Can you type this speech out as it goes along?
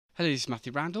Hello, this is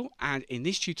Matthew Randall, and in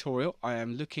this tutorial I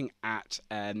am looking at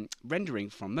rendering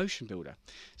from MotionBuilder.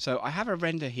 So I have a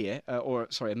render here, a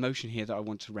motion here that I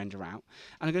want to render out,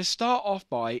 and I'm going to start off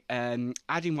by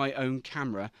adding my own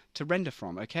camera to render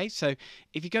from. Okay, so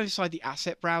if you go inside the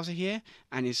asset browser here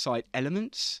and inside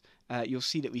elements, you'll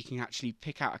see that we can actually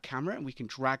pick out a camera and we can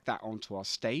drag that onto our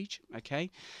stage. Okay,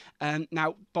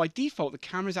 now by default the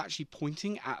camera is actually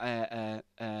pointing at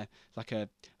like a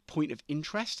point of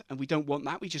interest, and we don't want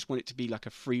that. We just want it to be like a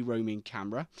free roaming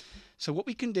camera. So what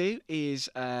we can do is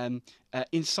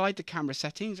inside the camera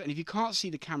settings, and if you can't see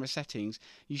the camera settings,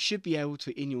 you should be able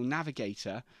to, in your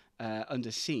navigator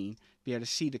under scene, be able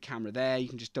to see the camera there. You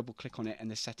can just double click on it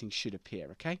and the settings should appear.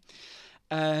 Okay,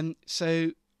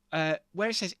 so where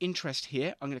it says interest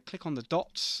here, I'm going to click on the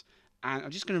dots and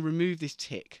I'm just going to remove this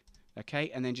tick.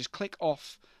 Okay, and then just click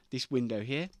off this window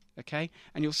here. Okay,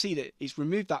 and you'll see that it's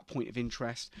removed that point of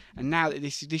interest, and now that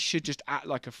this should just act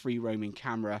like a free roaming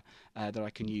camera that I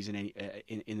can use in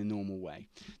a normal way.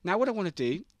 Now what I want to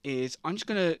do is I'm just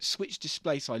going to switch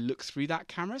display so I look through that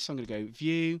camera. So I'm going to go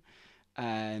view,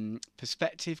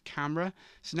 perspective, camera.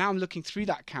 So now I'm looking through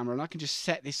that camera and I can just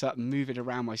set this up and move it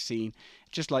around my scene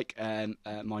just like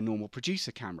my normal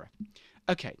producer camera.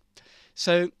 Okay,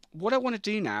 so what I want to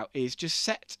do now is just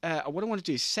set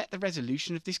set the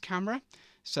resolution of this camera.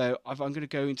 So I'm going to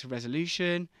go into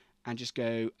resolution and just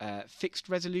go fixed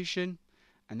resolution,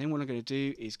 and then what I'm going to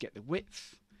do is get the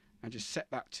width and just set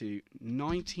that to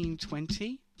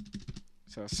 1920,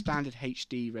 so a standard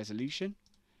HD resolution,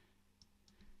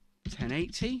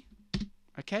 1080.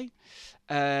 Okay,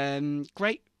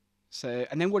 great. So,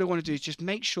 and then what I want to do is just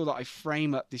make sure that I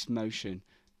frame up this motion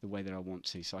the way that I want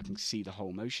to, so I can see the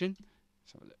whole motion.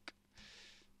 Let's have a look.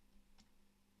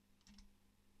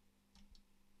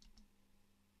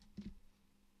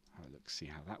 See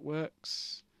how that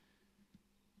works.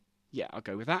 Yeah, I'll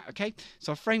go with that. Okay,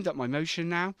 so I've framed up my motion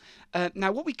now.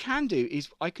 Now what we can do is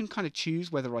I can kind of choose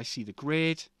whether I see the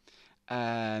grid,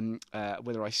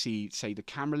 whether I see, say, the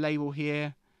camera label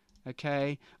here,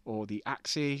 okay, or the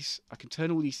axis. I can turn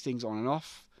all these things on and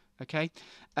off. Okay,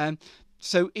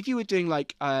 so if you were doing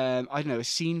like, I don't know, a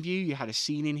scene view, you had a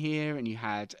scene in here and you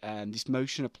had this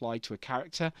motion applied to a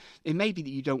character, it may be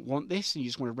that you don't want this and you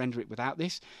just want to render it without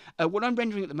this. What I'm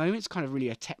rendering at the moment is kind of really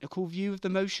a technical view of the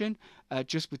motion,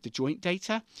 just with the joint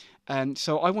data.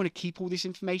 So I want to keep all this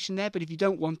information there, but if you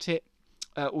don't want it,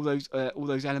 all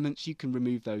those elements, you can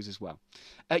remove those as well.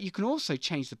 You can also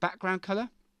change the background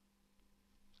color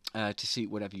to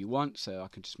suit whatever you want, so I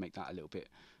can just make that a little bit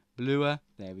bluer.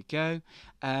 There we go.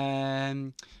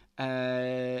 And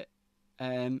I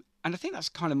think that's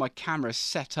kind of my camera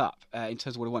set up in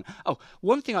terms of what I want. Oh,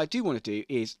 one thing I do want to do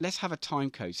is let's have a time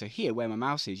code. So here where my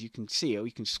mouse is, you can see, or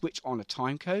you can switch on a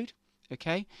time code.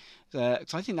 Okay, so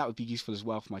I think that would be useful as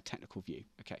well for my technical view.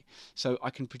 Okay, so I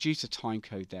can produce a time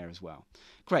code there as well.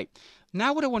 Great.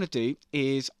 Now what I want to do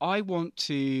is I want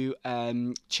to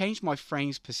change my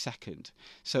frames per second.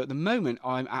 So at the moment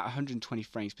I'm at 120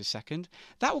 frames per second.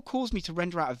 That will cause me to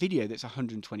render out a video that's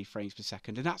 120 frames per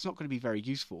second, and that's not going to be very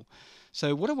useful.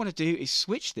 So what I want to do is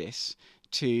switch this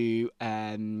to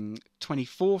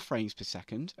 24 frames per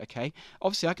second. Okay,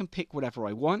 obviously I can pick whatever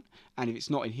I want, and if it's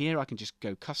not in here I can just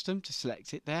go custom to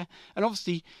select it there. And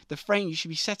obviously the frame, you should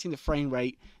be setting the frame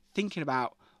rate thinking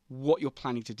about what you're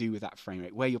planning to do with that frame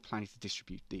rate, where you're planning to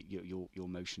distribute your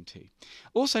motion to.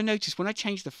 Also notice when I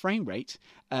change the frame rate,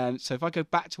 so if I go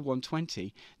back to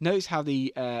 120, notice how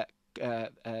the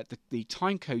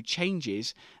time code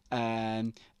changes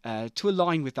to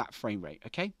align with that frame rate.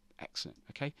 Okay, excellent.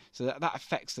 Okay, so that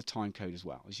affects the time code as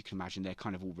well. As you can imagine, they're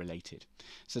kind of all related.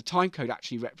 So the time code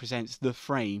actually represents the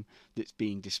frame that's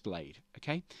being displayed.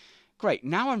 Okay, great.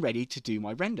 Now I'm ready to do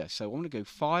my render. So I want to go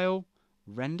File,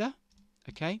 Render.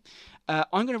 Okay, I'm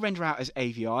going to render out as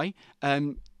AVI.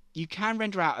 You can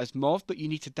render out as MOV, but you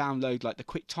need to download like the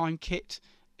QuickTime kit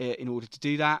in order to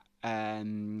do that.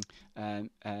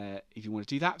 If you want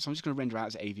to do that, so I'm just going to render out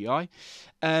as AVI.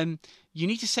 You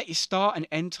need to set your start and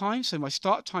end time. So my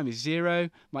start time is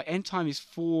 0, my end time is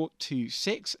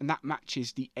 426, and that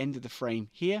matches the end of the frame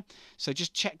here. So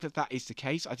just check that that is the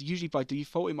case. Usually by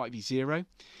default it might be 0.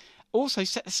 Also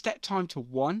set the step time to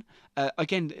 1.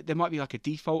 Again, there might be like a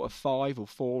default of 5 or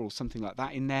 4 or something like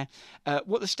that in there.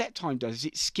 What the step time does is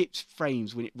it skips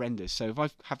frames when it renders. So if I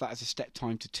have that as a step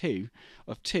time to 2,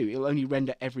 it'll only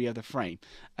render every other frame.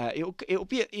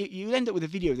 You'll end up with a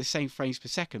video of the same frames per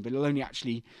second, but it'll only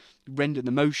actually render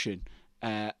the motion,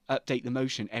 update the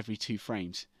motion every 2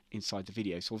 frames inside the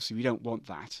video. So obviously we don't want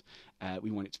that.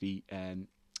 We want it to be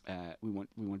we want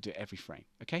to do it every frame.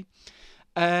 Okay.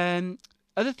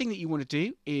 Other thing that you want to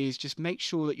do is just make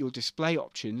sure that your display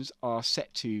options are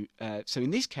set to, so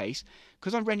in this case,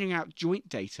 because I'm rendering out joint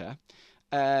data,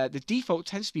 the default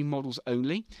tends to be models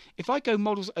only. If I go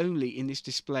models only in this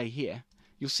display here,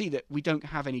 you'll see that we don't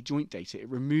have any joint data. It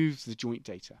removes the joint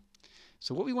data.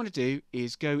 So what we want to do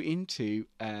is go into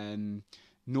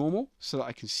normal so that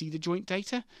I can see the joint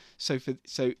data. So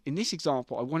in this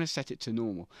example, I want to set it to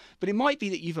normal. But it might be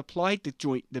that you've applied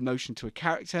the motion to a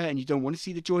character and you don't want to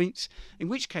see the joints, in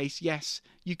which case, yes,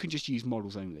 you can just use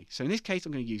models only. So in this case,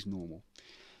 I'm going to use normal.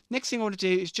 Next thing I want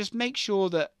to do is just make sure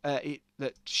that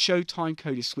that show time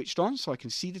code is switched on, so I can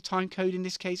see the time code in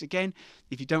this case. Again,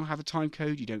 if you don't have a time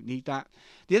code, you don't need that.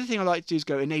 The other thing I like to do is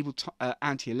go enable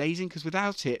anti-aliasing, because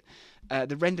without it,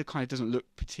 the render kind of doesn't look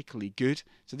particularly good.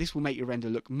 So this will make your render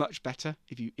look much better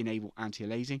if you enable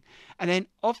anti-aliasing. And then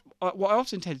what I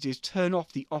often tend to do is turn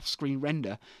off the off-screen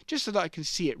render, just so that I can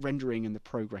see it rendering and the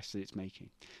progress that it's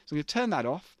making. So I'm going to turn that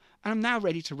off, and I'm now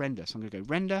ready to render. So I'm going to go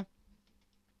render.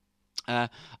 I've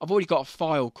already got a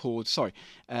file called, sorry,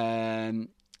 I'm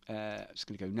just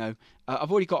going to go no.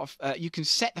 I've already got, you can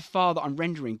set the file that I'm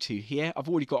rendering to here. I've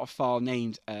already got a file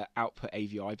named output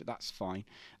AVI, but that's fine.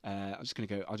 I'm just going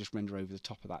to go, I'll just render over the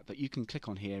top of that. But you can click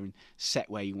on here and set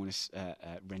where you want to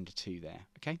render to there.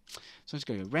 Okay, so I'm just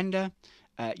going to go render.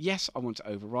 Yes, I want to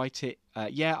overwrite it.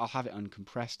 Yeah, I'll have it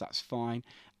uncompressed. That's fine.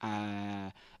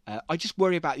 I just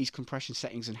worry about these compression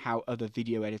settings and how other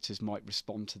video editors might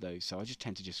respond to those. So I just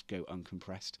tend to just go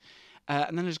uncompressed.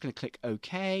 And then I'm just going to click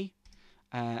OK.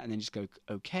 And then just go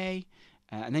OK.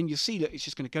 And then you'll see that it's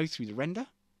just going to go through the render.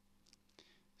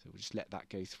 So we'll just let that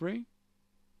go through.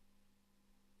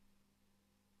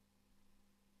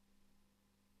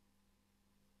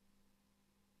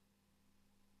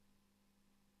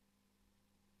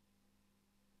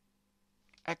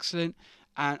 Excellent.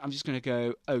 And I'm just going to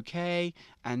go OK.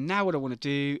 And now what I want to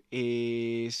do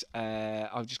is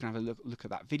I'm just going to have a look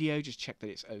at that video, just check that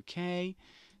it's OK.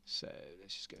 So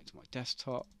let's just go into my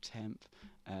desktop, temp.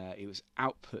 It was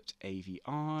output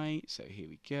AVI. So here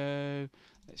we go.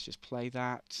 Let's just play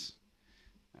that.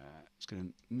 Just going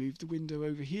to move the window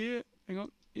over here. Hang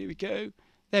on. Here we go.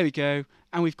 There we go.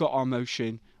 And we've got our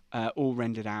motion all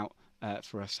rendered out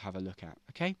for us to have a look at.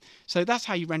 Okay, so that's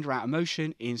how you render out a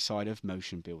motion inside of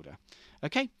MotionBuilder.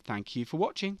 Okay, thank you for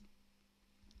watching.